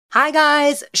Hi,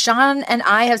 guys. Sean and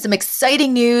I have some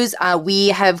exciting news. We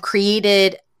have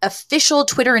created official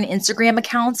Twitter and Instagram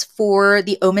accounts for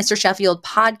the Oh Mr. Sheffield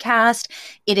podcast.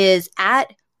 It is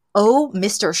at Oh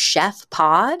Mr. Chef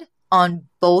Pod on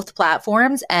both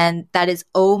platforms, and that is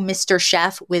Oh Mr.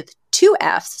 Chef with 2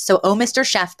 F's. So Oh Mr.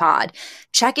 Chef Pod.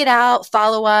 Check it out.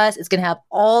 Follow us. It's going to have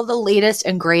all the latest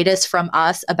and greatest from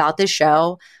us about this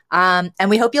show, and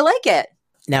we hope you like it.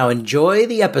 Now enjoy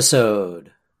the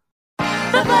episode.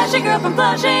 The Flushing girl from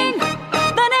Flushing,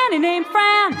 the nanny named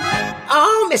Fran.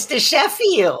 Oh, Mr.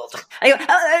 Sheffield. I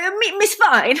go, Miss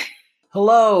Fine.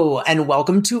 Hello, and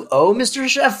welcome to Oh, Mr.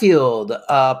 Sheffield,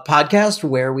 a podcast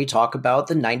where we talk about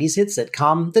the 90s hit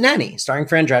sitcom The Nanny, starring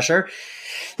Fran Drescher.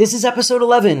 This is episode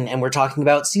 11, and we're talking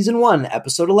about season 1,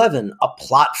 episode 11, A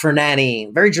Plot for Nanny.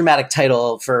 Very dramatic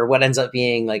title for what ends up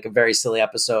being like a very silly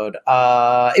episode.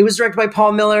 It was directed by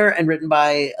Paul Miller and written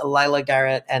by Lila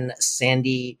Garrett and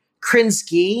Sandy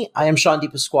Krinsky. I am Sean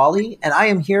DePasquale, and I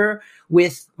am here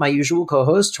with my usual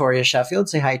co-host, Toria Sheffield.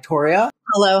 Say hi, Toria.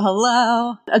 Hello,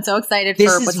 hello. I'm so excited for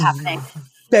what's happening.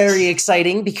 Very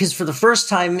exciting because for the first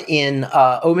time in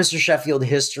Oh Mr. Sheffield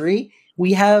history,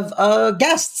 we have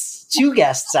guests. 2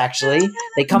 guests, actually.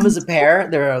 They come as a pair.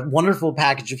 They're a wonderful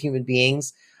package of human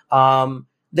beings.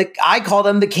 I call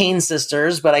them the Kane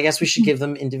sisters, but I guess we should give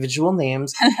them individual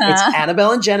names. It's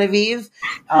Annabelle and Genevieve.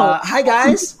 Hi,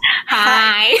 guys.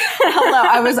 Hi. Hello.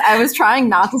 I was trying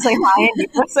not to say hi in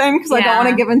unison because I don't want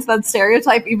to give into that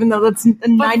stereotype, even though that's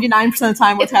 99% of the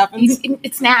time what happens.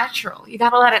 It's natural. You got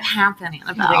to let it happen,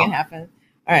 Annabelle. Make it happen.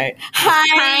 All right.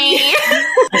 Hi.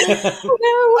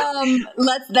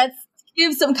 Let's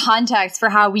give some context for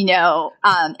how we know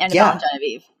Annabelle and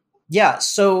Genevieve. Yeah.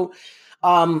 So.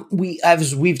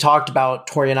 We've talked about,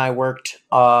 Tori and I worked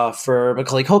for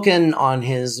Macaulay Culkin on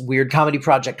his weird comedy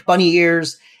project Bunny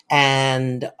Ears,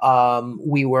 and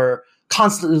we were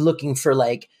constantly looking for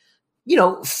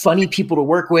funny people to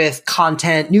work with,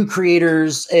 content, new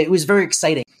creators. It was very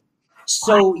exciting.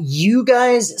 So you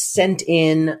guys sent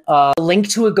in a link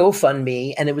to a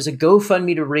GoFundMe, and it was a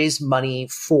GoFundMe to raise money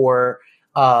for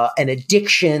an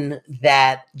addiction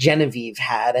that Genevieve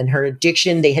had. And her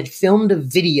addiction, they had filmed a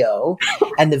video,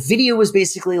 and the video was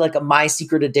basically like a My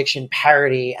Secret Addiction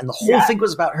parody, and the whole thing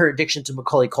was about her addiction to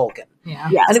Macaulay Culkin. Yeah.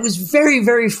 Yes. And it was very,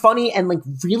 very funny and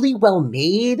really well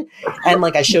made. And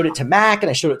I showed it to Mac, and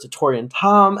I showed it to Tori and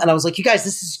Tom, and I was like, you guys,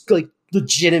 this is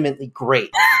legitimately great.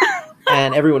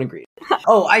 And everyone agreed.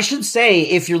 Oh, I should say,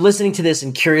 if you're listening to this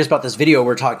and curious about this video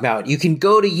we're talking about, you can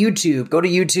go to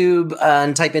YouTube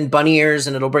and type in Bunny Ears,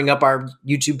 and it'll bring up our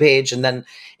YouTube page. And then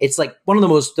it's one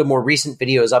of the more recent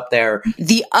videos up there.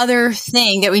 The other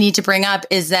thing that we need to bring up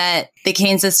is that the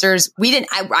Kane sisters,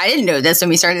 I didn't know this when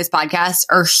we started this podcast,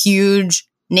 are huge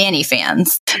Nanny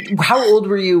fans. How old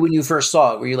were you when you first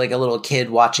saw it? Were you like a little kid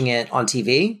watching it on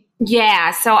TV? Yeah,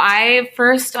 so I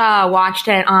first watched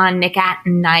it on Nick at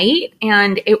Night,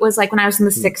 and it was when I was in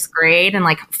the 6th grade, and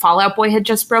Fall Out Boy had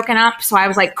just broken up, so I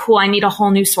was like, cool, I need a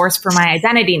whole new source for my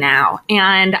identity now,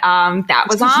 and that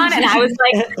was on, and I was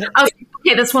like,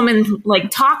 okay, this woman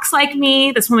talks like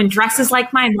me, this woman dresses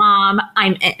like my mom,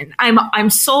 I'm in,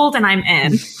 I'm sold, and I'm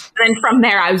in. And then from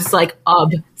there, I was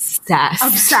obsessed.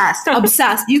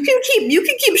 You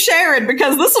can keep sharing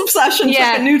because this obsession took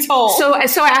a new toll. So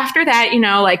after that,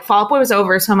 Fall Out Boy was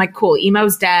over. So I'm like, cool,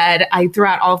 emo's dead. I threw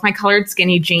out all of my colored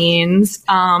skinny jeans.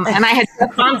 And I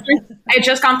had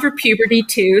just gone through puberty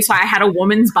too. So I had a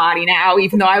woman's body now,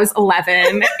 even though I was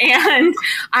 11. And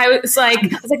I was like,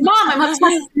 Mom, I'm obsessed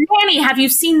with Nanny. Have you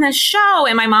seen this show?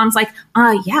 And my mom's like,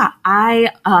 yeah, I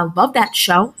love that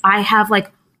show. I have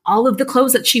all of the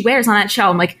clothes that she wears on that show.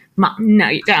 I'm like, Mom, no,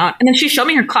 you don't. And then she showed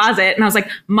me her closet, and I was like,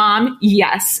 Mom,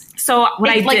 yes. So what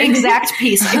I did, exact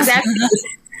piece.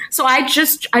 So I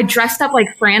dressed up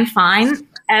like Fran Fine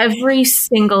every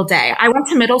single day. I went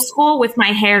to middle school with my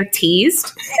hair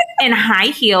teased and high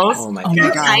heels. Oh my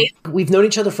God. We've known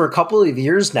each other for a couple of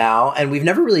years now, and we've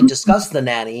never really discussed The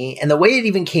Nanny. And the way it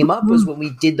even came up was when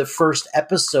we did the first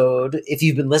episode. If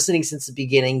you've been listening since the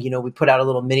beginning, we put out a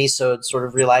little mini-sode sort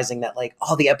of realizing that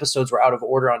all the episodes were out of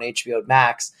order on HBO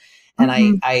Max. And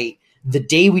I the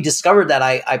day we discovered that,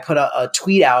 I put a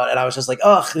tweet out, and I was just like,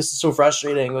 oh, this is so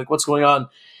frustrating. What's going on?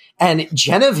 And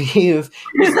Genevieve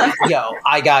was like, yo,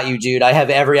 I got you, dude. I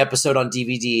have every episode on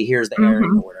DVD. Here's the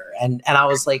airing order. And I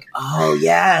was like, oh,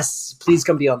 yes, please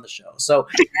come be on the show. So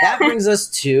that brings us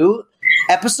to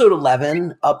episode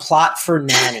 11, A Plot for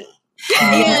Nanny.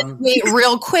 And wait,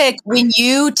 real quick, when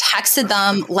you texted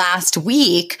them last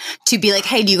week to be like,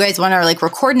 hey, do you guys want to like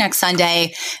record next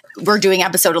Sunday? We're doing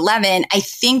episode 11. I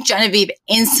think Genevieve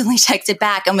instantly texted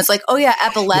back and was like, oh yeah,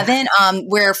 ep 11,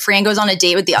 where Fran goes on a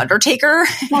date with the Undertaker.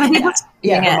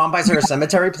 Yeah, her mom buys her a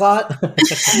cemetery plot.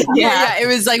 Yeah, it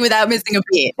was like without missing a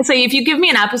beat. So if you give me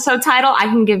an episode title, I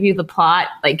can give you the plot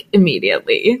like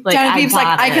immediately. Like Genevieve's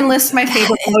like, I can list my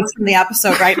favorite quotes from the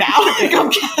episode right now.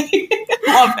 Okay.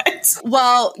 Love it.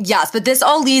 Well, yes, but this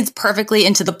all leads perfectly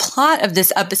into the plot of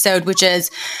this episode, which is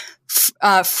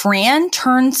Fran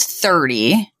turns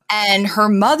 30 and her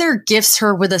mother gifts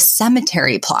her with a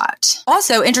cemetery plot.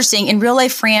 Also interesting, in real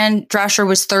life, Fran Drescher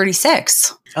was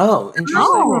 36. Oh, interesting.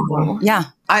 Oh. Yeah.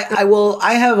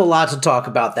 I have a lot to talk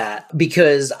about that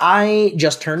because I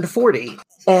just turned 40.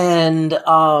 And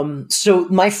so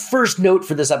my first note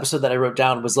for this episode that I wrote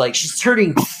down was like, she's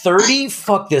turning 30?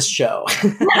 Fuck this show.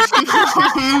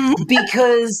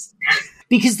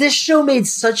 Because this show made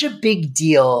such a big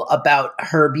deal about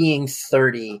her being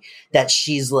 30 that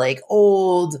she's like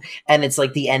old and it's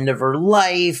like the end of her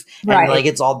life and like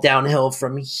it's all downhill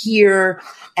from here.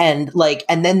 And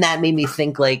then that made me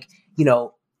think like, you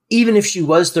know, even if she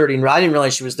was 30 in real life, I didn't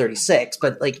realize she was 36,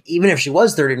 but like, even if she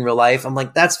was 30 in real life, I'm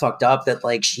like, that's fucked up that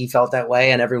like she felt that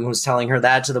way. And everyone was telling her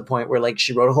that to the point where like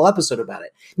she wrote a whole episode about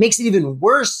it. Makes it even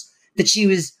worse that she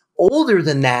was older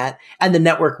than that. And the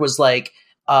network was like,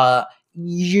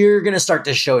 you're going to start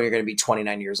this show. You're going to be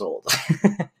 29 years old.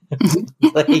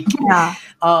 Like, Yeah.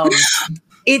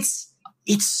 It's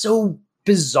so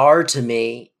bizarre to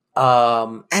me.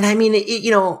 And I mean,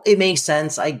 it makes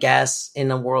sense, I guess,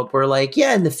 in a world where like,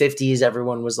 yeah, in the 50s,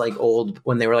 everyone was like old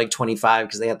when they were like 25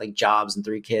 because they had like jobs and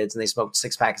 3 kids and they smoked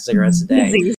 6 packs of cigarettes a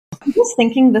day. I was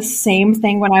thinking the same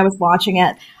thing when I was watching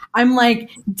it. I'm like,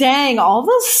 dang, all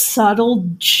the subtle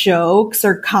jokes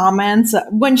or comments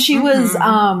when she was,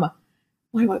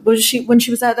 what was she when she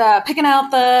was at picking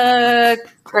out the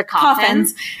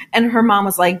coffins, and her mom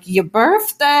was like, "Your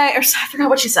birthday," or I forgot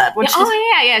what she said.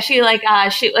 She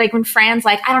like when Fran's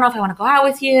like, I don't know if I want to go out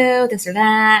with you, this or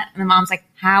that, and the mom's like,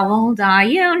 how old are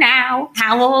you now?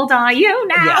 How old are you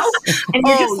now? Yes. And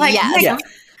you're just like,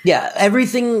 Yeah,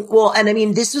 everything. Well, and I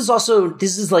mean, this is like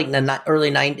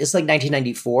early 90s. It's like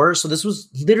 1994. So this was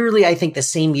literally, I think, the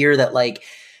same year that like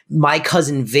My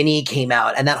Cousin Vinny came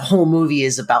out. And that whole movie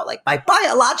is about like, my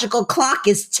biological clock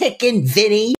is ticking,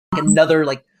 Vinny. Another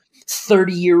like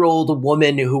 30-year-old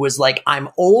woman who was like, I'm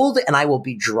old and I will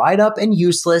be dried up and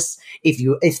useless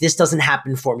if this doesn't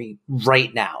happen for me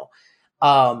right now.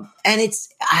 And it's,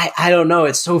 I don't know.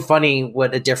 It's so funny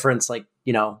what a difference, like,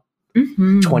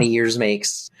 20 years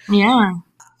makes. Yeah.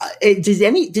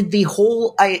 Did the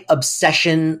whole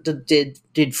obsession,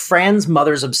 did Fran's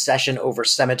mother's obsession over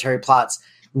cemetery plots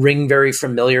ring very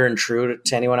familiar and true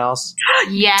to anyone else?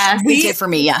 Yes. It did for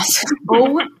me, yes.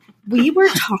 We were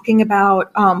talking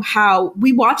about how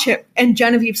we watch it, and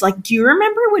Genevieve's like, do you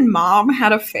remember when Mom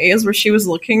had a phase where she was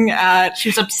looking at... She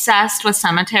was obsessed with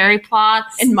cemetery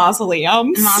plots. And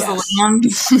mausoleums.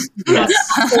 Yes.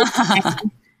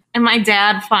 And my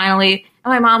dad finally,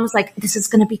 and my mom was like, this is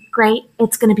going to be great.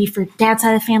 It's going to be for Dad's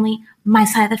side of the family, my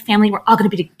side of the family. We're all going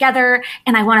to be together.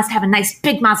 And I want us to have a nice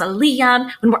big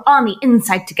mausoleum when we're all on the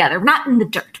inside together. We're not in the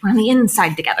dirt. We're on the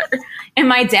inside together. And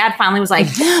my dad finally was like,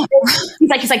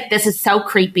 he's like, this is so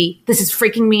creepy. This is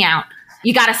freaking me out.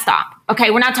 You got to stop.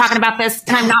 Okay. We're not talking about this.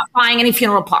 And I'm not buying any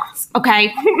funeral plots.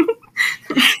 Okay.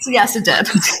 So yes, it did.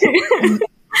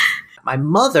 My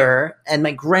mother and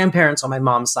my grandparents on my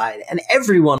mom's side and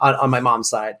everyone on my mom's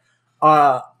side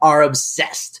are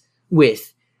obsessed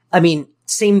with, I mean,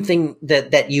 same thing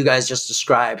that you guys just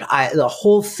described. The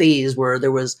whole phase where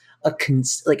there was a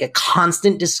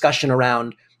constant discussion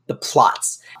around the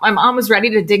plots. My mom was ready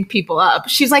to dig people up.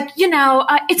 She's like,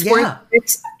 it's worth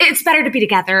it. It's better to be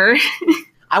together.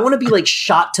 I want to be like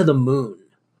shot to the moon.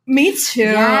 Me too.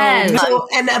 Yes. So,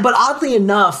 but oddly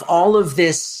enough, all of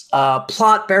this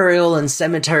plot burial and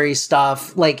cemetery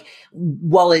stuff, like,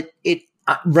 while it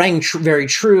rang very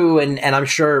true and I'm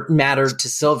sure mattered to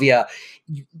Sylvia,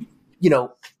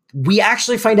 we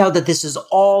actually find out that this is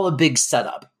all a big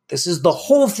setup. The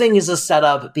whole thing is a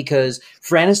setup because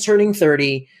Fran is turning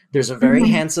 30. There's a very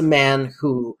handsome man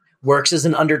who works as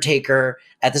an undertaker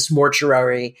at this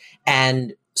mortuary,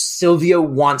 and Sylvia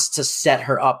wants to set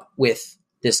her up with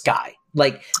this guy.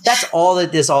 Like, that's all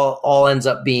that this all ends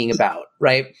up being about,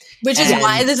 right? Which is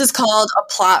why this is called a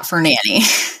plot for Nanny.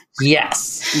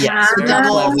 Yes.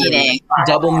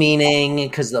 Double meaning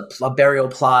because a burial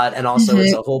plot, and also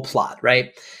it's a whole plot,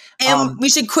 right? And we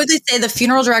should quickly say the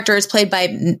funeral director is played by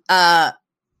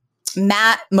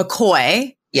Matt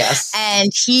McCoy, Yes.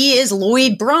 And he is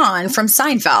Lloyd Braun from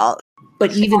Seinfeld.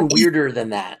 But even weirder than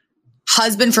that.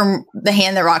 Husband from The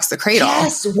Hand That Rocks the Cradle.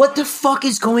 Yes, what the fuck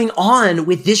is going on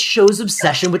with this show's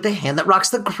obsession with The Hand That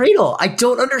Rocks the Cradle? I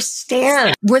don't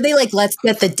understand. Were they like, let's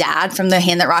get the dad from The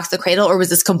Hand That Rocks the Cradle, or was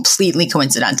this completely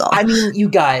coincidental? I mean, you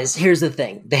guys, here's the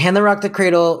thing. The Hand That Rocked the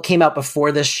Cradle came out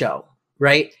before this show,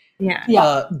 right?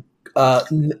 Yeah.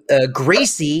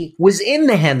 Gracie was in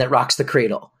The Hand That Rocks the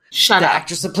Cradle. Shut the up.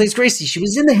 actress that plays Gracie, she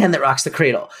was in The Hand That Rocks the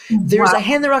Cradle. There's a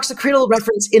Hand That Rocks the Cradle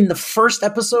reference in the first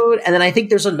episode, and then I think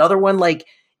there's another one like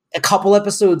a couple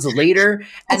episodes later,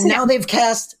 and now they've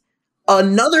cast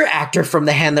another actor from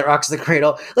The Hand That Rocks the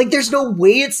Cradle. Like, there's no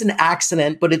way it's an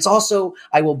accident, but it's also,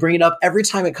 I will bring it up every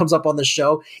time it comes up on the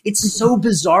show. It's so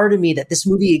bizarre to me that this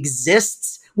movie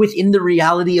exists within the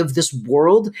reality of this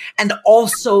world, and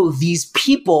also these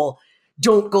people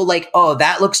don't go like, oh,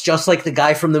 that looks just like the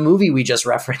guy from the movie we just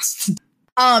referenced.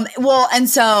 Well, and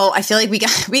so I feel like we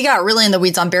got really in the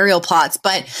weeds on burial plots,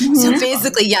 but so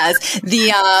basically, yes,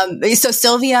 so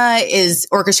Sylvia is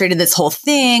orchestrated this whole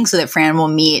thing so that Fran will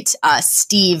meet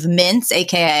Steve Mintz,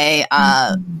 aka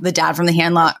the dad from The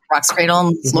Hand Rocks the Cradle,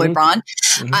 and Lloyd Braun.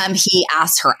 He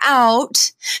asked her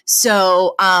out.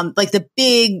 So, like the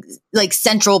big, like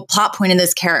central plot point in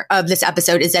this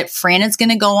episode is that Fran is going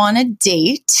to go on a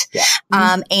date.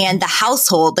 Yeah. And the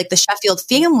household, like the Sheffield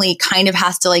family, kind of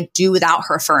has to like do without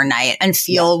her for a night and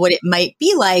feel what it might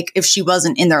be like if she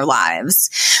wasn't in their lives.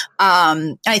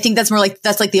 I think that's more like,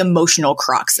 that's like the emotional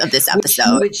crux of this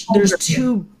episode. Which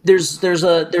there's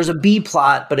a B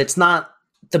plot, but it's not.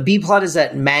 The B plot is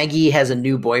that Maggie has a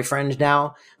new boyfriend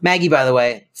now. Maggie, by the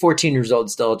way, 14 years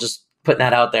old still, just putting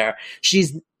that out there.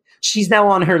 She's now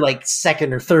on her like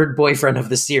second or third boyfriend of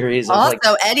the series.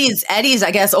 Also, Eddie's,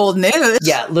 I guess, old news.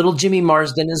 Yeah, little Jimmy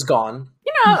Marsden is gone.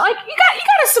 You know, like you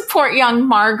got to support young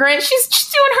Margaret. She's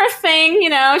doing her thing. You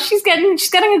know, she's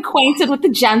getting acquainted with the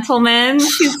gentleman.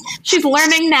 She's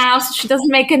learning now, so she doesn't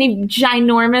make any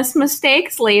ginormous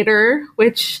mistakes later.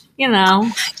 Which, you know.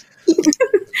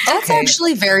 That's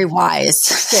actually very wise.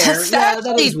 Fair. Yeah,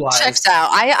 that is wise. Checks out.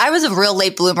 I was a real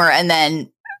late bloomer and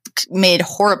then made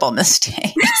horrible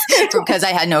mistakes because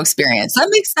I had no experience. That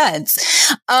makes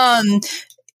sense.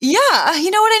 Yeah,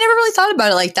 you know what? I never really thought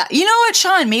about it like that. You know what,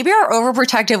 Sean? Maybe our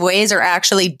overprotective ways are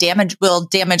actually will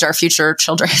damage our future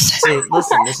children. Hey,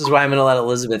 listen, this is why I'm going to let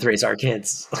Elizabeth raise our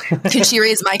kids. Can she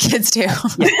raise my kids too?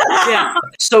 Yeah.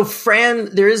 So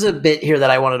Fran, there is a bit here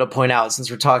that I wanted to point out since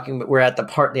we're at the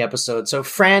part in the episode. So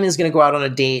Fran is going to go out on a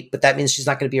date, but that means she's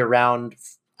not going to be around,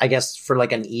 I guess, for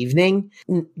like an evening.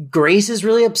 Grace is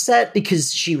really upset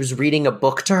because she was reading a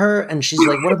book to her, and she's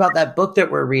like, what about that book that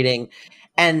we're reading?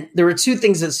 And there were two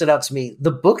things that stood out to me.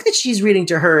 The book that she's reading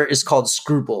to her is called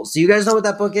Scruples. Do you guys know what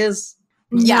that book is?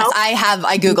 Yes, no.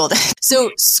 I Googled it.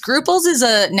 So Scruples is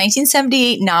a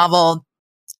 1978 novel,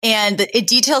 and it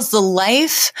details the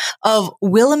life of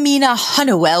Wilhelmina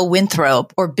Hunnewell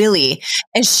Winthrop, or Billy,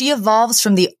 as she evolves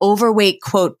from the overweight,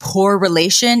 quote, poor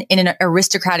relation in an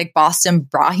aristocratic Boston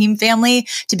Brahim family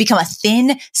to become a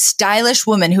thin, stylish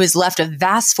woman who is left a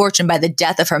vast fortune by the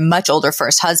death of her much older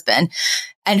first husband,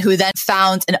 and who then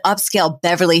founds an upscale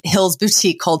Beverly Hills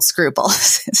boutique called Scruples.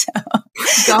 So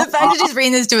the fact that she's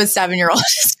reading this to a 7-year-old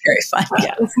is very funny.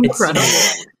 Yeah, it's incredible.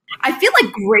 I feel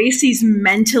like Gracie's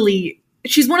mentally,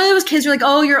 she's one of those kids you're like,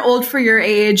 oh, you're old for your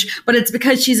age, but it's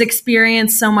because she's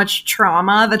experienced so much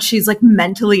trauma that she's like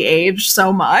mentally aged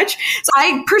so much. So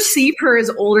I perceive her as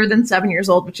older than 7 years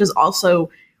old, which is also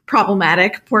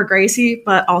problematic, poor Gracie,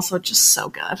 but also just so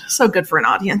good for an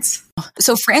audience.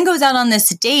 So Fran goes out on this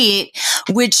date,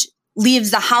 which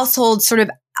leaves the household sort of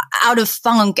out of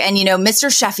funk. And, you know,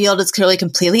 Mr. Sheffield is clearly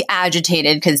completely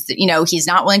agitated because, you know, he's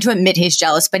not willing to admit he's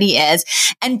jealous, but he is.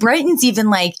 And Brighton's even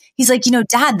like, he's like, you know,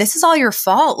 Dad, this is all your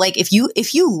fault. Like, if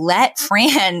you let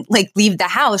Fran like leave the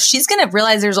house, she's going to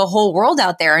realize there's a whole world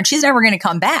out there and she's never going to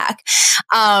come back.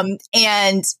 And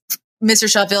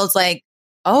Mr. Sheffield's like,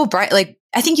 oh, Bright, like,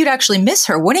 I think you'd actually miss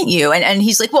her, wouldn't you? And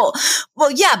he's like, well,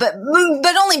 yeah, but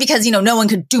only because, you know, no one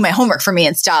could do my homework for me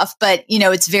and stuff. But, you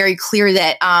know, it's very clear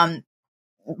that,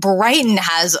 Brighton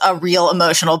has a real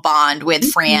emotional bond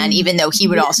with Fran, even though he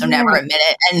would also never admit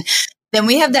it. And then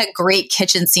we have that great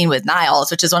kitchen scene with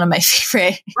Niles, which is one of my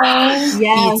favorite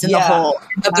beats in the whole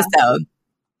episode.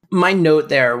 My note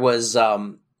there was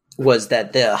that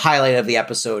the highlight of the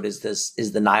episode is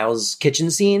the Niles kitchen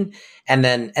scene. And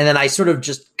then I sort of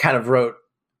just kind of wrote,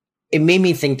 it made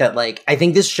me think that, like, I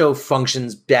think this show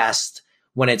functions best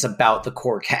when it's about the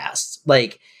core cast.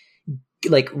 Like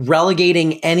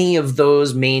relegating any of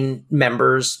those main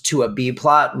members to a B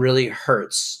plot really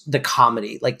hurts the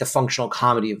comedy, like the functional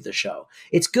comedy of the show.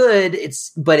 It's good,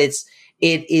 but it's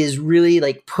it is really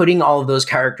like putting all of those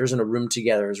characters in a room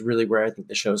together is really where I think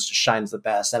the show shines the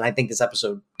best. And I think this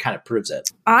episode kind of proves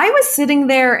it. I was sitting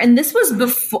there, and this was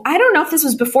before, I don't know if this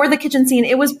was before the kitchen scene.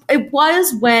 It was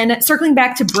when, circling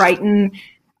back to Brighton,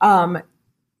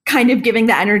 kind of giving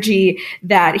the energy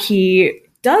that he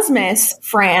does miss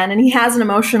Fran, and he has an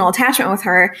emotional attachment with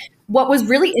her. What was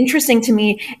really interesting to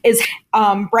me is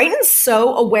Brighton's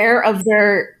so aware of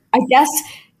their, I guess,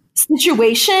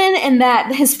 situation, and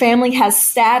that his family has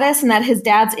status, and that his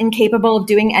dad's incapable of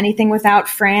doing anything without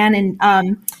Fran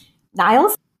and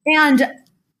Niles. And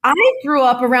I grew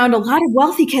up around a lot of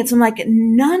wealthy kids. I'm like,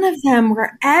 none of them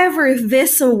were ever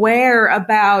this aware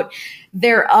about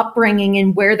their upbringing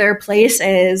and where their place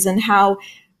is, and how,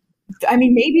 I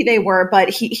mean, maybe they were, but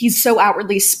he's so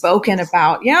outwardly spoken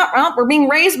about, well, we're being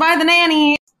raised by the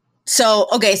nanny. So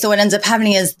what ends up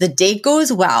happening is the date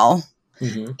goes well.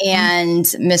 Mm-hmm. And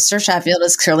Mr. Sheffield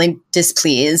is clearly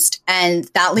displeased. And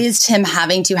that leads to him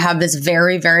having to have this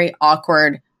very, very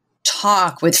awkward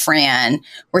talk with Fran,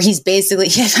 where he's basically,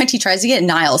 in fact, he tries to get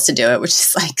Niles to do it, which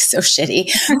is like so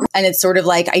shitty. And it's sort of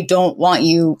like, I don't want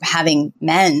you having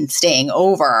men staying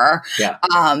over. Yeah.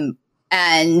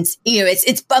 And, you know,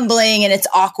 it's bumbling and it's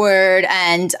awkward.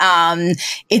 And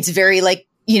it's very like,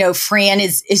 you know, Fran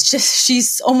is just,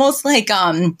 she's almost like,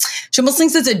 she almost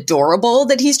thinks it's adorable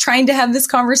that he's trying to have this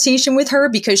conversation with her,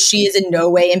 because she is in no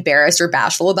way embarrassed or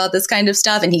bashful about this kind of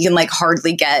stuff. And he can like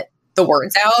hardly get the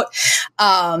words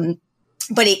out.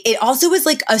 But it also was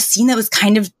like a scene that was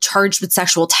kind of charged with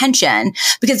sexual tension,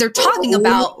 because they're talking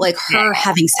about like her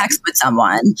having sex with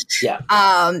someone.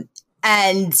 Yeah.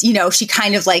 And, you know, she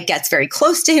kind of like gets very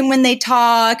close to him when they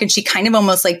talk, and she kind of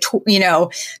almost like, you know,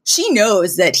 she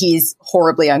knows that he's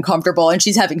horribly uncomfortable and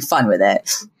she's having fun with it.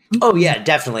 Oh yeah,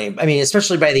 definitely. I mean,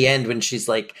 especially by the end when she's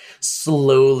like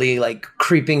slowly like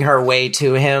creeping her way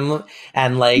to him,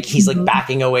 and like he's like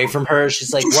backing away from her.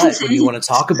 She's like, "What do you want to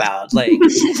talk about? Like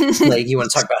you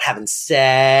want to talk about having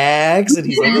sex?" And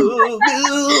he's like, "Oh,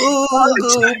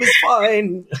 it's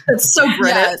fine." It's so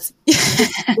British.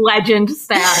 Yes. Legend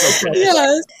status.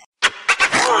 Yes.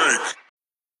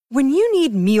 When you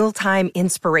need mealtime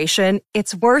inspiration,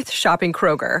 it's worth shopping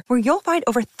Kroger, where you'll find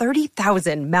over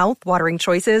 30,000 mouth-watering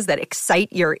choices that excite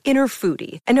your inner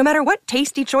foodie. And no matter what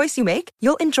tasty choice you make,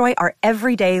 you'll enjoy our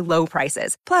everyday low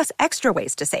prices, plus extra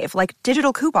ways to save, like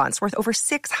digital coupons worth over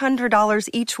 $600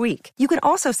 each week. You can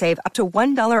also save up to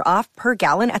 $1 off per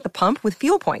gallon at the pump with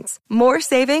fuel points. More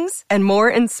savings and more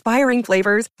inspiring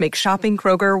flavors make shopping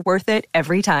Kroger worth it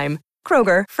every time.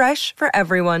 Kroger, fresh for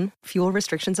everyone. Fuel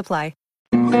restrictions apply.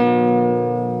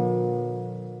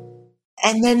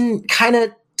 And then kind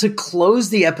of to close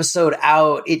the episode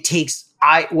out, it takes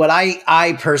what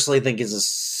I personally think is a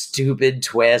stupid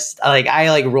twist.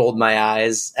 I rolled my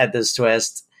eyes at this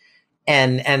twist.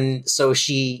 And so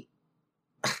she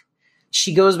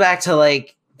goes back to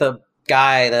like the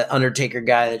Undertaker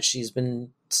guy that she's been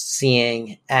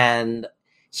seeing, and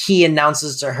he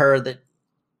announces to her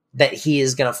that he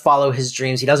is going to follow his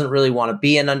dreams. He doesn't really want to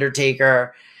be an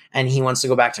Undertaker, and he wants to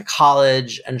go back to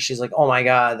college. And she's like, "Oh my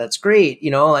God, that's great.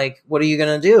 You know, like, what are you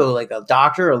going to do? Like a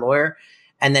doctor, a lawyer?"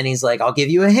 And then he's like, "I'll give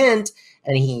you a hint."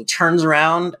 And he turns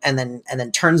around and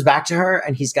then turns back to her,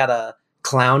 and he's got a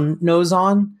clown nose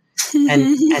on.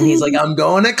 And he's like, "I'm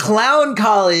going to clown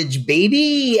college,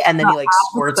 baby." And then he like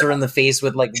squirts her in the face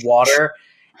with like water.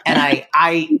 And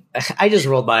I just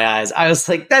rolled my eyes. I was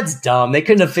like, that's dumb. They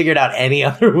couldn't have figured out any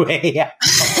other way.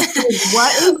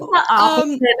 What is the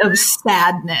opposite of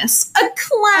sadness? A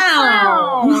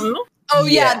clown. Oh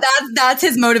yeah, that's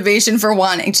his motivation for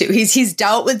wanting to. He's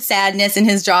dealt with sadness in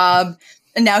his job,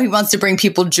 and now he wants to bring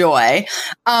people joy.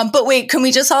 But wait, can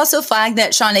we just also flag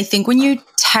that, Sean? I think when you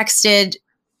texted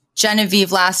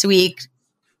Genevieve last week,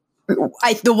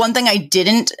 the one thing I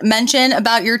didn't mention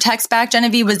about your text back,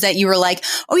 Genevieve, was that you were like,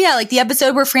 "Oh yeah, like the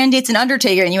episode where Fran dates an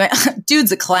Undertaker," and you went,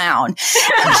 "Dude's a clown."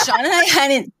 And Sean and I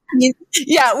hadn't.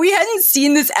 Yeah, we hadn't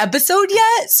seen this episode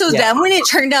yet. So then when it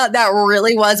turned out that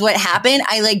really was what happened,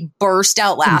 I like burst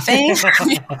out laughing. So I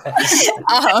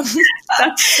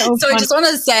just want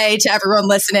to say to everyone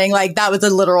listening, like that was a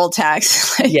literal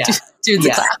text. Like, dude's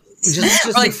a clown.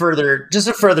 Just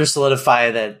to further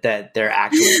solidify that they're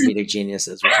actual comedic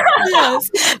geniuses. Yes.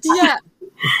 Yeah.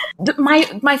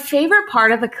 My favorite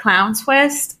part of the clown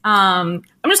twist, I'm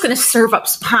just going to serve up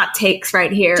some hot takes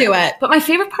right here. Do it. But my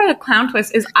favorite part of the clown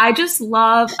twist is I just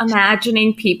love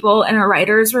imagining people in a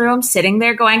writer's room sitting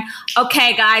there going,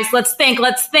 "Okay, guys, let's think.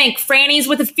 Franny's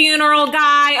with a funeral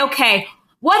guy. Okay,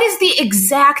 what is the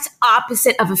exact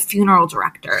opposite of a funeral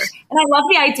director? And I love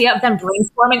the idea of them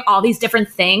brainstorming all these different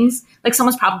things. Like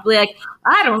someone's probably like,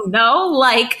 I don't know,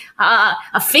 like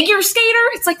a figure skater.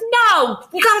 It's like, no,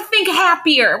 you gotta think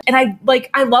happier. And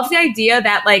I love the idea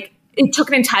that like it took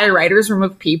an entire writer's room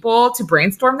of people to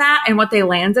brainstorm that. And what they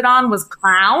landed on was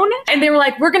clown. And they were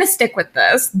like, we're going to stick with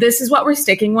this. This is what we're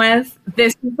sticking with.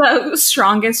 This is the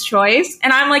strongest choice.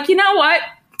 And I'm like, you know what?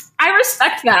 I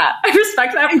respect that. I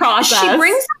respect that process. She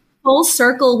brings it full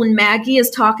circle when Maggie is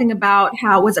talking about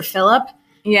how, was it Philip?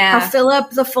 Yeah. How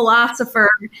Philip, the philosopher,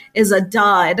 is a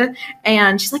dud.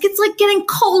 And she's like, it's like getting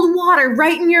cold water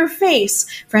right in your face.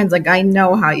 Fran's like, I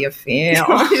know how you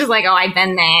feel. She's like, oh, I've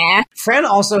been there. Fran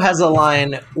also has a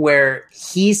line where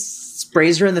he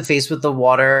sprays her in the face with the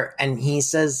water and he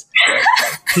says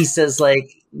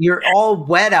like, you're all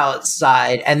wet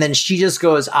outside. And then she just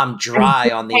goes, I'm dry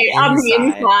on the inside. On the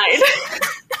inside.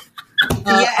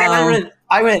 Yeah, and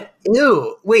I went,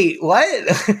 ew, wait, what?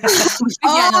 We've been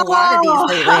getting a lot of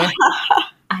these lately.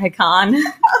 Icon.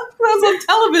 That was on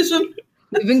television.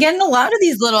 We've been getting a lot of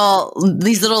these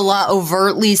little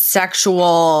overtly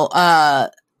sexual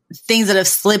things that have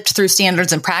slipped through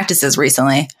standards and practices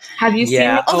recently. Have you seen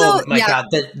it? Oh my God.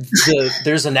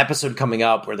 There's an episode coming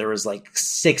up where there was like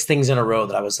 6 things in a row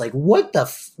that I was like, what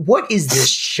is this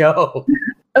show?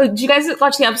 Oh, did you guys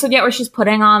watch the episode yet where she's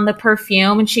putting on the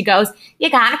perfume and she goes, you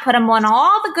gotta put them on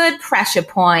all the good pressure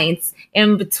points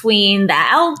in between the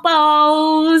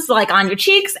elbows, like on your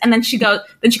cheeks. And then she goes,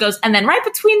 and then right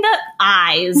between the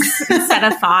eyes instead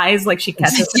of thighs, like she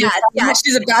catches. Yeah,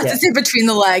 she's about to say between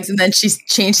the legs and then she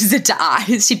changes it to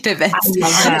eyes. She pivots.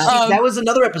 That was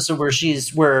another episode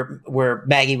where where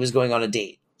Maggie was going on a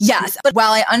date. Yes. But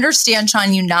while I understand,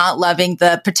 Sean, you not loving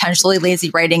the potentially lazy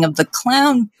writing of the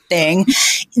clown thing,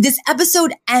 this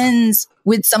episode ends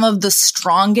with some of the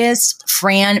strongest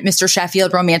Fran, Mr.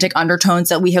 Sheffield romantic undertones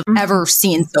that we have ever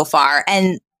seen so far.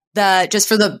 And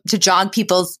to jog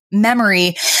people's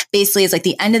memory, basically it's like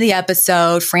the end of the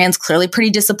episode. Fran's clearly pretty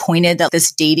disappointed that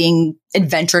this dating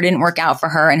adventure didn't work out for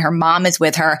her and her mom is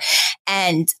with her.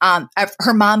 And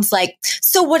her mom's like,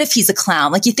 so what if he's a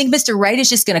clown? Like, you think Mr. Right is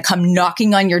just going to come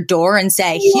knocking on your door and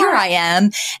say, here I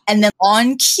am. And then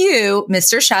on cue,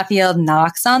 Mr. Sheffield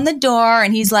knocks on the door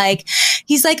and he's like,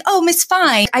 oh, Miss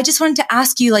Fine, I just wanted to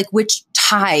ask you like which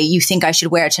tie you think I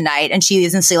should wear tonight. And she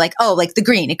isn't say like, oh, like the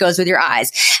green, it goes with your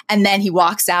eyes. And then he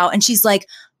walks out and she's like,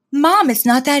 Mom, it's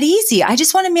not that easy. I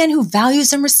just want a man who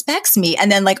values and respects me.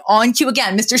 And then like on cue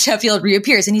again, Mr. Sheffield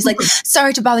reappears and he's like,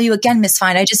 sorry to bother you again, Miss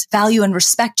Fine. I just value and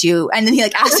respect you. And then he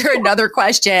like asks her another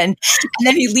question and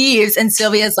then he leaves and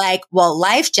Sylvia's like, well,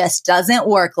 life just doesn't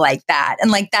work like that.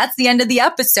 And like, that's the end of the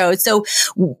episode. So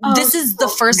this is the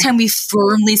first time we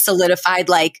firmly solidified,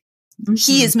 like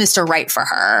he is Mr. Right for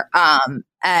her.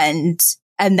 And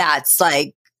that's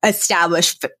like,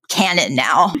 established canon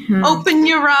now. Open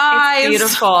your eyes. It's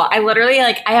beautiful. I literally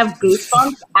I have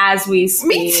goosebumps as we speak.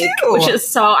 Me too. Which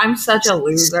is I'm such a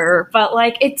loser, but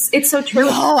like it's so true.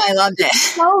 Oh, I loved it.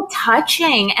 It's so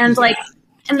touching and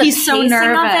and the He's so pacing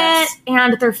nervous. of it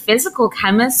and their physical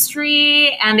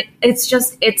chemistry and it's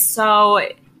so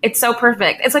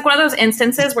perfect. It's like one of those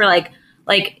instances where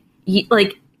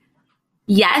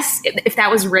yes, if that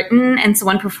was written and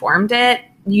someone performed it,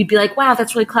 you'd be like, wow,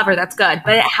 that's really clever. That's good.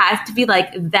 But it has to be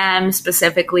like them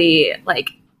specifically, like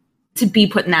to be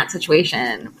put in that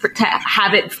situation to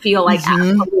have it feel like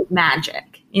absolute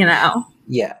magic, you know?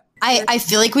 Yeah. I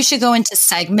feel like we should go into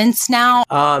segments now.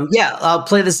 Yeah, I'll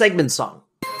play the segment song.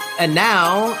 And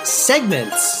now,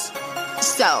 segments.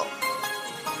 So,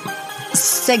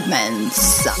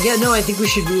 segments. Yeah, no, I think we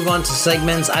should move on to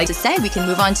segments. To say we can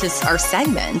move on to our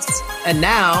segments. And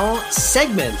now,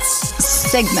 segments.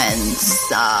 Segments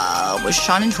with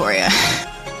Sean and Toria.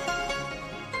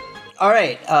 All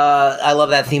right. I love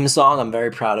that theme song. I'm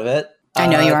very proud of it. I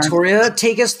know you are. Toria,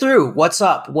 take us through. What's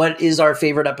up? What is our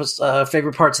favorite episode?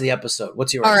 Favorite parts of the episode?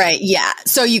 What's yours? All right, yeah.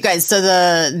 So you guys,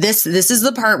 this is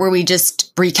the part where we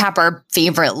just recap our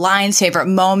favorite lines, favorite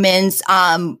moments.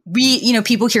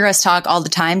 People hear us talk all the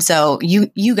time, so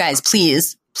you guys,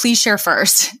 please share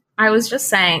first. I was just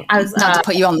saying, I was not to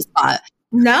put you on the spot.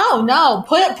 No,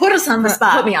 put us on the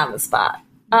spot. Put me on the spot.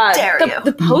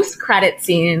 The post-credit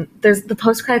scene, there's the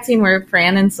post-credit scene where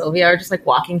Fran and Sylvia are just like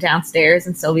walking downstairs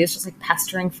and Sylvia's just like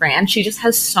pestering Fran. She just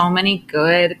has so many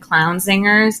good clown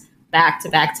singers back to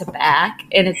back to back.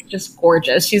 And it's just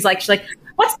gorgeous. She's like,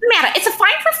 what's the matter? It's a fine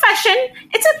profession.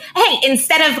 Hey,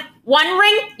 instead of 1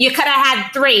 ring, you could have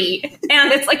had 3.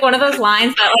 And it's like one of those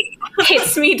lines that like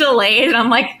hits me delayed. And I'm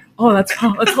like, oh, that's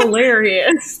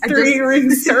hilarious. 3-ring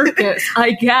circus.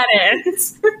 I get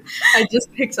it. I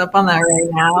just picked up on that right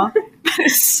now.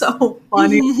 It's so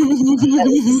funny.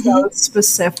 It's so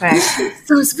specific.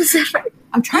 So specific.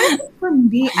 I'm trying to think for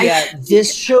me. Yeah,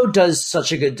 this show does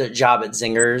such a good job at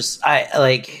zingers. I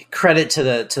like credit to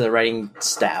the writing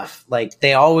staff. Like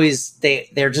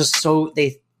they're just so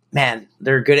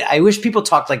they're good. I wish people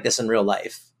talked like this in real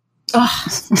life.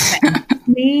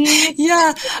 Me.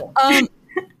 Yeah.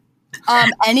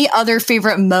 Any other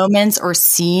favorite moments or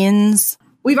scenes?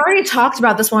 We've already talked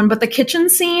about this one, but the kitchen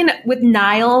scene with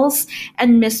Niles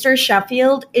and Mr.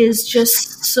 Sheffield is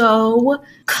just so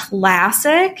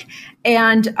classic.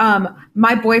 And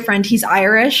my boyfriend, he's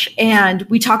Irish, and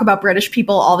we talk about British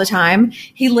people all the time.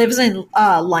 He lives in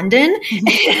London,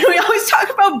 and we always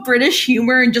talk about British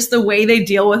humor and just the way they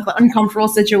deal with uncomfortable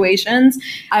situations.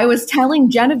 I was telling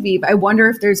Genevieve, I wonder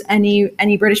if there's any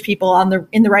British people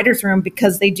in the writers' room,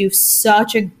 because they do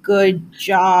such a good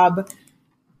job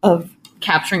of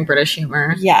capturing British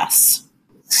humor. Yes.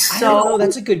 I don't know.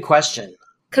 That's a good question.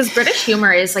 Because British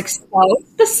humor is like so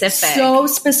specific. So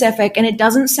specific, and it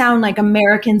doesn't sound like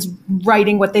Americans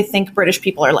writing what they think British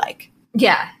people are like.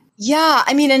 Yeah. Yeah.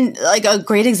 I mean, and like a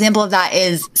great example of that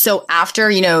is, so after,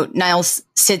 Niles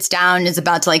sits down, is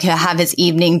about to like have his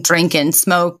evening drink and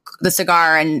smoke the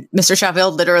cigar, and Mr.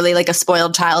 Sheffield, literally like a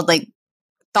spoiled child, like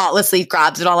thoughtlessly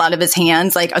grabs it all out of his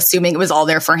hands, like assuming it was all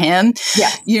there for him.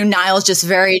 Yeah. Niles just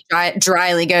very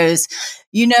dryly goes,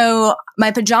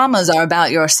 my pajamas are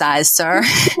about your size, sir.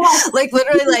 Like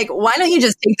literally, like, why don't you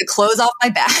just take the clothes off my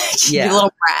back, you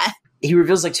little brat? He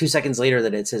reveals like 2 seconds later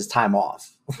that it's his time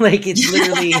off. Like it's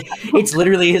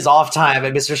literally his off time,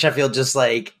 and Mr. Sheffield just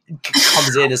like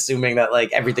comes in assuming that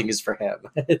like everything is for him.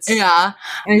 Yeah.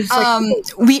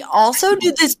 We also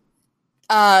do this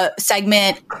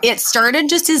segment. It started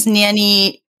just as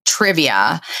nanny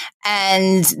trivia,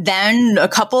 and then a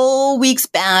couple weeks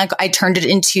back I turned it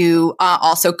into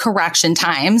also correction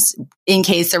times, in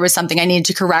case there was something I needed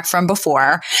to correct from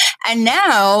before. And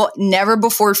now, never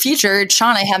before featured,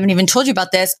 Sean, I haven't even told you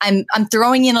about this, I'm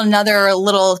throwing in another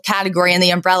little category in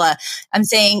the umbrella. I'm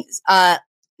saying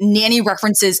nanny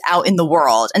references out in the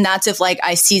world. And that's if like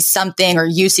I see something or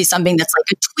you see something that's like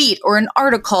a tweet or an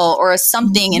article or a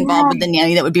something involved with the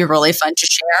nanny that would be really fun to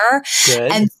share.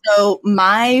 Good. And so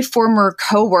my former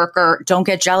coworker, don't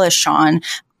get jealous, Sean,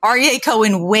 R.A.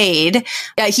 Cohen Wade,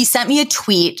 he sent me a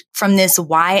tweet from this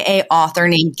YA author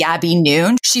named Gabby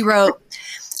Noon. She wrote,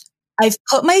 "I've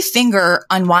put my finger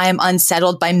on why I'm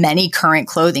unsettled by many current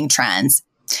clothing trends.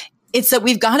 It's that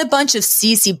we've got a bunch of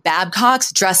Cece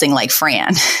Babcocks dressing like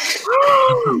Fran."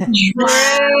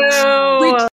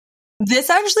 True. This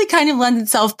actually kind of lends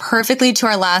itself perfectly to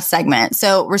our last segment.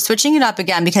 So we're switching it up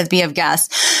again because we have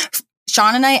guests.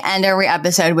 Sean and I end every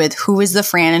episode with who is the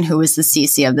Fran and who is the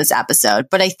Cece of this episode.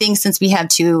 But I think since we have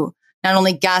two, not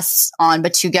only guests on,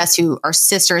 but two guests who are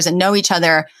sisters and know each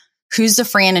other, who's the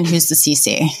Fran and who's the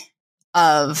Cece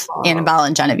of Annabelle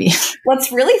and Genevieve?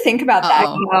 Let's really think about that.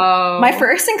 My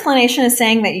first inclination is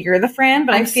saying that you're the Fran,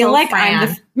 but I feel so like Fran. I'm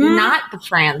the not the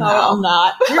Fran, though. No, I'm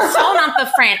not. You're so not the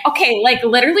Fran. Okay, like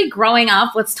literally growing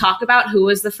up, let's talk about who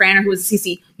was the Fran or who was the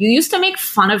Cece. You used to make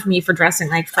fun of me for dressing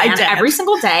like Fran every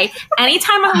single day.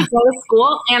 Anytime I would go to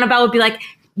school, Annabelle would be like,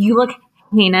 "You look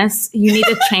heinous. You need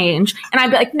to change." And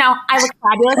I'd be like, "No, I look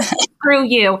fabulous. Screw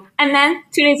you." And then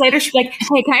 2 days later, she'd be like,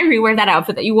 "Hey, can I rewear that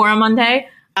outfit that you wore on Monday?"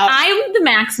 I'm the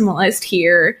maximalist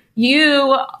here.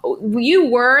 You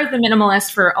were the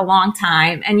minimalist for a long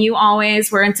time, and you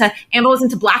always were into, Amber was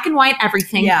into black and white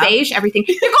everything, beige everything.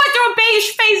 You're going through a beige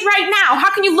phase right now. How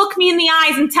can you look me in the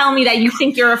eyes and tell me that you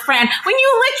think you're a Fran when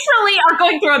you literally are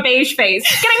going through a beige phase,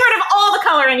 getting rid of all the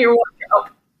color in your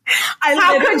wardrobe?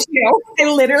 How could you? I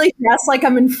literally dress like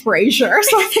I'm in Frasier.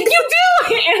 So you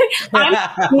do. And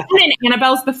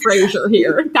Annabelle's the Frasier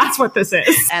here. That's what this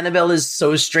is. Annabelle is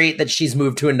so straight that she's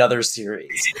moved to another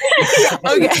series.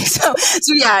 Okay, so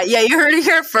yeah, you heard it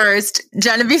here first.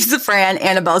 Genevieve's the Fran,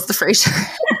 Annabelle's the Frasier.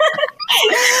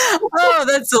 Oh,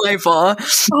 that's delightful.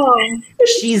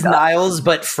 She's Niles,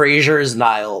 but Frasier's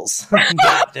Niles.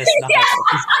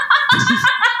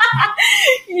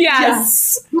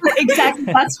 Yes. Exactly.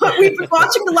 That's what we've been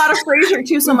watching a lot of Frasier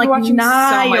too. So I'm like, watching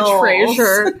Niles. so much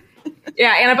Frasier.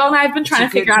 Yeah, Annabelle and I have been trying to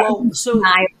figure out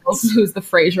Niles, who's the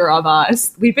Frasier of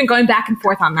us. We've been going back and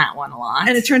forth on that one a lot.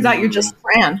 And it turns out you're just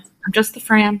Fran. I'm just the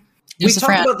Fran. We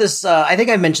talked about this, I think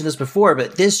I mentioned this before,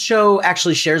 but this show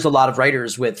actually shares a lot of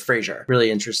writers with Frasier. Really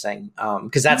interesting.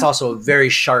 Because that's also a very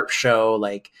sharp show,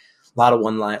 like a lot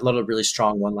of really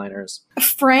strong one-liners.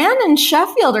 Fran and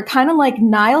Sheffield are kind of like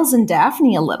Niles and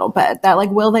Daphne a little bit. That like,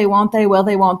 will they, won't they, will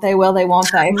they, won't they, will they,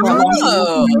 won't they.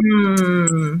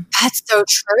 That's so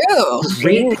true.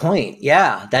 Great point.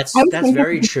 Yeah, that's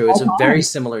very true. It's a very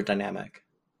similar dynamic.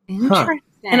 Interesting.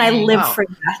 And I live for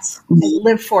that. I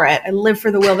live for it. I live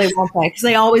for the will they won't they, because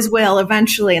they always will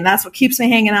eventually, and that's what keeps me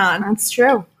hanging on. That's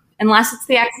true. Unless it's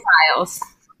the X-Files.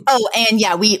 Oh, and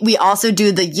yeah, we also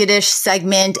do the Yiddish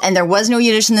segment, and there was no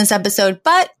Yiddish in this episode,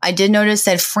 but I did notice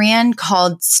that Fran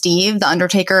called Steve, the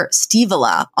Undertaker,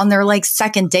 Stevela on their like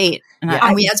second date. And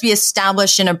as we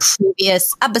established in a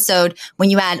previous episode, when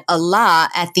you add Allah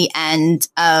at the end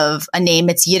of a name,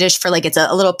 it's Yiddish for like, it's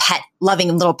a little pet,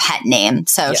 loving little pet name.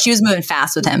 So she was moving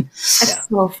fast with him. That's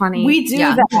so funny. We do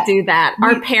that. We do that.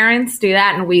 Our parents do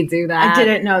that, and we do that. I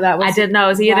didn't know that was. I didn't know it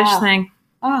was a Yiddish thing.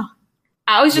 Oh.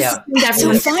 I always just assumed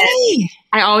everyone so funny.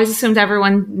 I always assumed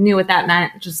everyone knew what that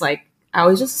meant. Just like, I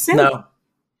always just assumed. No.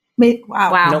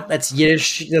 Wow. Nope, that's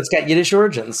Yiddish. That's got Yiddish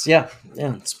origins. Yeah.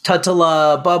 It's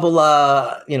tutala,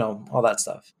 bubbala, all that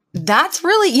stuff. That's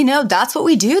really, that's what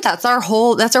we do. That's our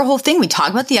whole thing. We talk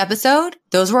about the episode.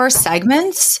 Those were our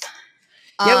segments.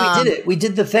 Yeah, we did it. We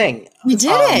did the thing. We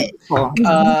did it.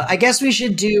 I guess we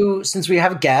should do, since we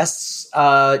have guests,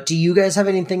 do you guys have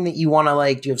anything that you want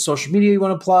to do you have social media you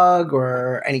want to plug,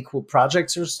 or any cool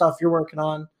projects or stuff you're working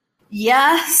on?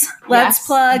 Yes. Let's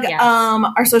plug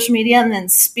our social media, and then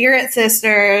Spirit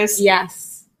Sisters.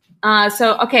 Yes.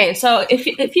 So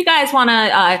if you guys want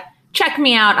to check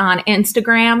me out on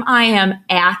Instagram, I am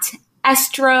at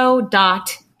estro.gen,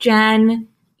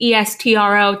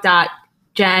 estro.gen,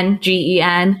 Gen,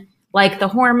 like the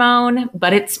hormone,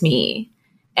 but it's me.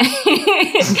 And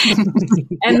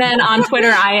then on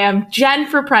Twitter, I am Jen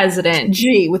for President.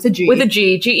 G with a G. With a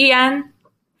G. Gen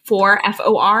for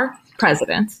FOR,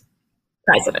 President.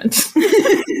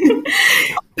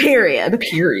 Period.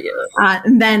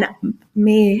 And then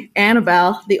me,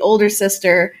 Annabelle, the older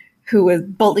sister who was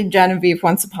bullied Genevieve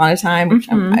once upon a time,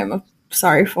 which I'm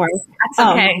sorry for. That's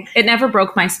okay. It never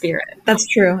broke my spirit. That's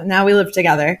true. Now we live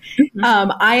together.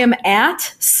 I am at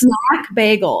Snack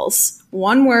Bagels.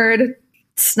 One word,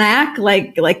 snack,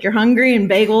 like you're hungry, and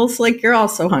bagels like you're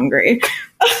also hungry.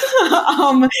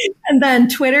 And then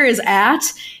Twitter is at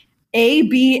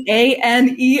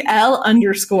ABANEL_.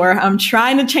 I'm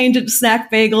trying to change it to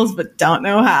Snack Bagels, but don't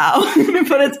know how.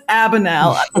 But it's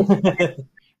Abanel.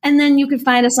 And then you can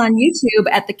find us on YouTube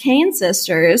at the Kane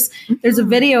Sisters. There's a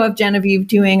video of Genevieve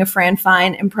doing a Fran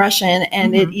Fine impression,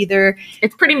 and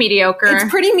it's pretty mediocre. It's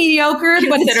pretty mediocre,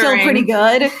 but it's still pretty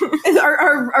good.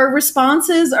 Our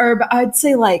responses are, I'd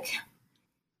say, like,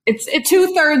 it's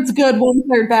 2/3 good,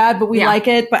 1/3 bad, but we like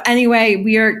it. But anyway,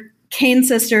 we are Kane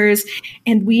Sisters,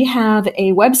 and we have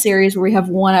a web series where we have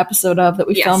one episode of that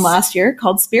we filmed last year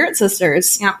called Spirit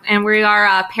Sisters. Yeah, and we are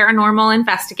paranormal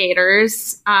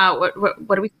investigators. What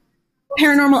do we?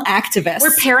 Paranormal activists.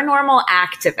 We're paranormal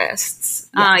activists.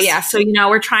 Yes. So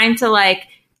we're trying to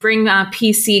bring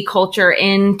PC culture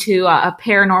into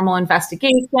paranormal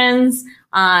investigations.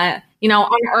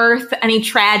 Unearth any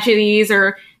tragedies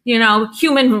or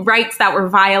human rights that were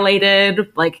violated,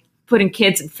 like putting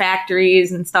kids in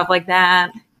factories and stuff like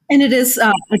that. And it is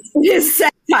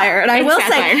satire. And I will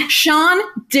say, Sean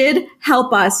did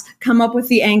help us come up with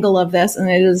the angle of this, and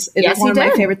it is one of my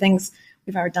favorite things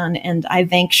we've ever done. And I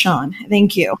thank Sean.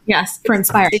 Thank you. Yes, for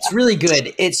inspiring. It's really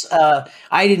good. It's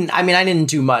I didn't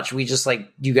do much. We just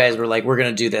you guys were like, we're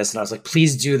gonna do this, and I was like,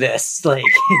 please do this.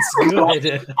 It's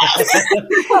good.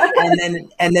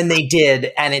 and then they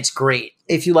did, and it's great.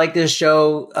 If you like this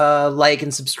show, like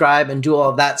and subscribe and do all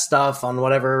of that stuff on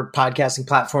whatever podcasting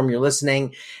platform you're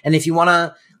listening. And if you want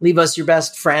to leave us your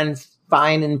best Fran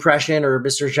Fine impression or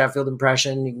Mr. Sheffield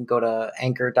impression, you can go to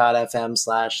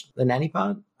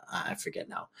anchor.fm/thenannypod. I forget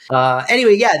now.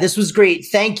 Anyway, this was great.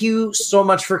 Thank you so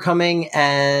much for coming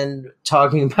and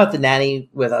talking about the nanny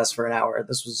with us for an hour.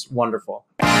 This was wonderful.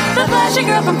 The Flushing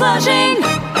Girl from Flushing,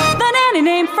 the nanny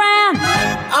named Fran.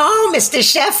 Oh, Mr.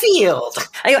 Sheffield.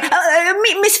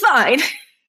 Miss Fine.